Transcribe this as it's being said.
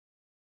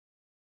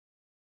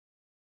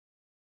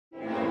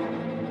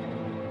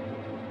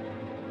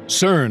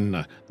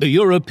CERN, the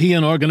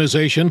European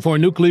Organization for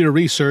Nuclear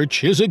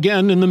Research, is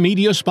again in the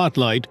media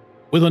spotlight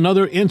with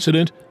another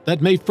incident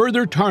that may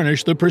further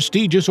tarnish the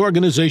prestigious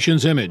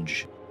organization's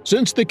image.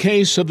 Since the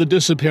case of the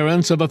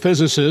disappearance of a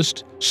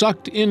physicist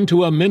sucked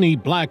into a mini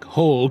black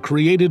hole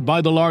created by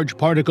the Large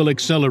Particle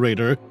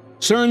Accelerator,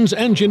 CERN's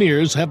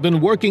engineers have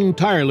been working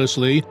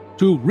tirelessly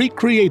to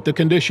recreate the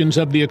conditions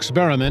of the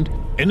experiment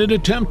in an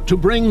attempt to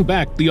bring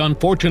back the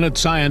unfortunate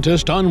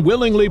scientist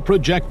unwillingly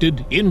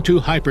projected into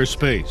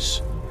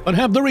hyperspace. But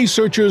have the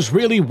researchers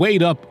really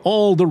weighed up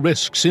all the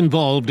risks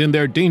involved in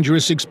their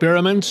dangerous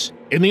experiments?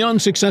 In the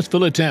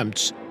unsuccessful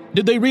attempts,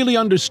 did they really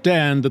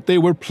understand that they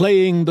were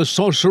playing the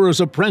sorcerer's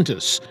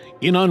apprentice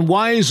in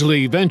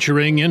unwisely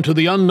venturing into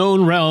the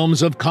unknown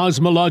realms of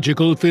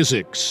cosmological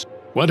physics?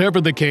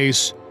 Whatever the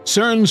case,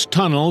 CERN's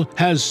tunnel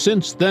has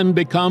since then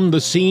become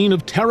the scene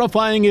of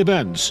terrifying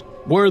events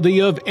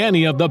worthy of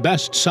any of the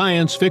best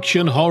science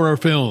fiction horror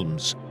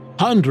films.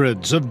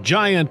 Hundreds of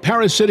giant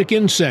parasitic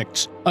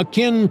insects,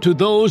 akin to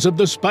those of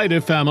the spider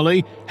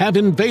family, have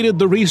invaded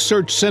the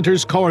research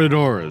center's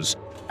corridors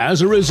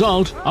as a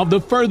result of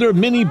the further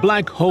mini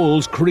black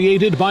holes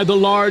created by the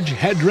Large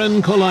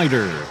Hadron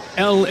Collider,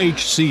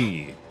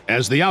 LHC.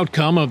 As the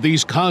outcome of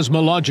these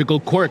cosmological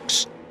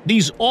quirks,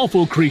 these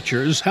awful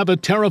creatures have a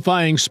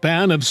terrifying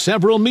span of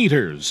several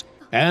meters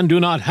and do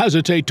not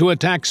hesitate to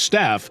attack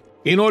staff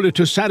in order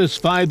to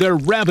satisfy their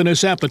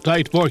ravenous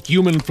appetite for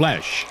human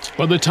flesh.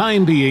 For the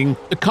time being,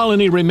 the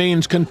colony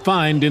remains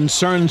confined in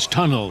CERN's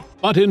tunnel,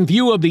 but in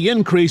view of the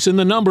increase in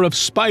the number of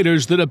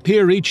spiders that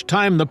appear each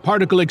time the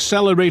particle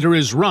accelerator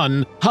is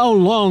run, how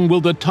long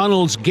will the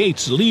tunnel's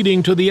gates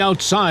leading to the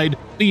outside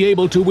be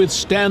able to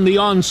withstand the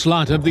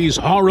onslaught of these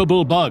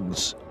horrible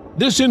bugs?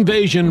 This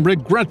invasion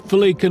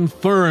regretfully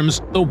confirms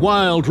the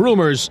wild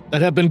rumors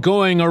that have been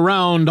going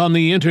around on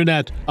the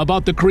internet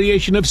about the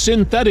creation of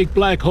synthetic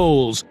black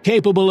holes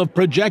capable of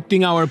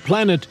projecting our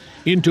planet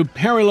into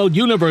parallel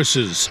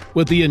universes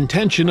with the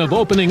intention of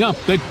opening up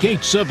the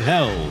gates of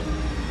hell.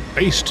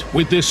 Faced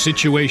with this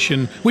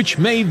situation, which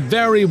may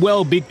very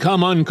well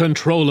become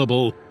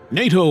uncontrollable,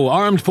 NATO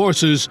armed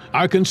forces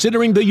are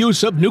considering the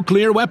use of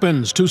nuclear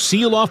weapons to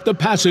seal off the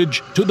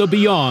passage to the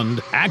beyond,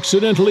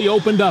 accidentally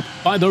opened up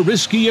by the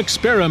risky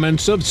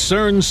experiments of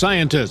CERN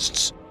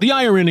scientists. The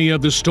irony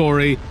of the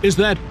story is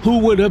that who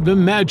would have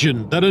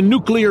imagined that a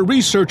nuclear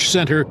research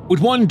center would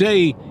one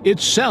day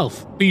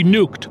itself be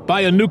nuked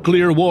by a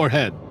nuclear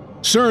warhead?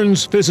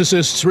 CERN's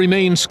physicists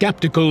remain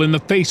skeptical in the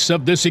face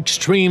of this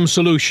extreme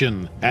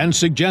solution and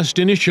suggest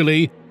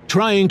initially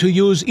trying to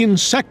use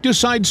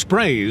insecticide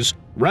sprays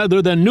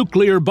rather than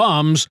nuclear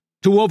bombs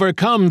to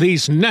overcome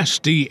these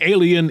nasty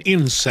alien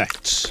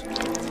insects.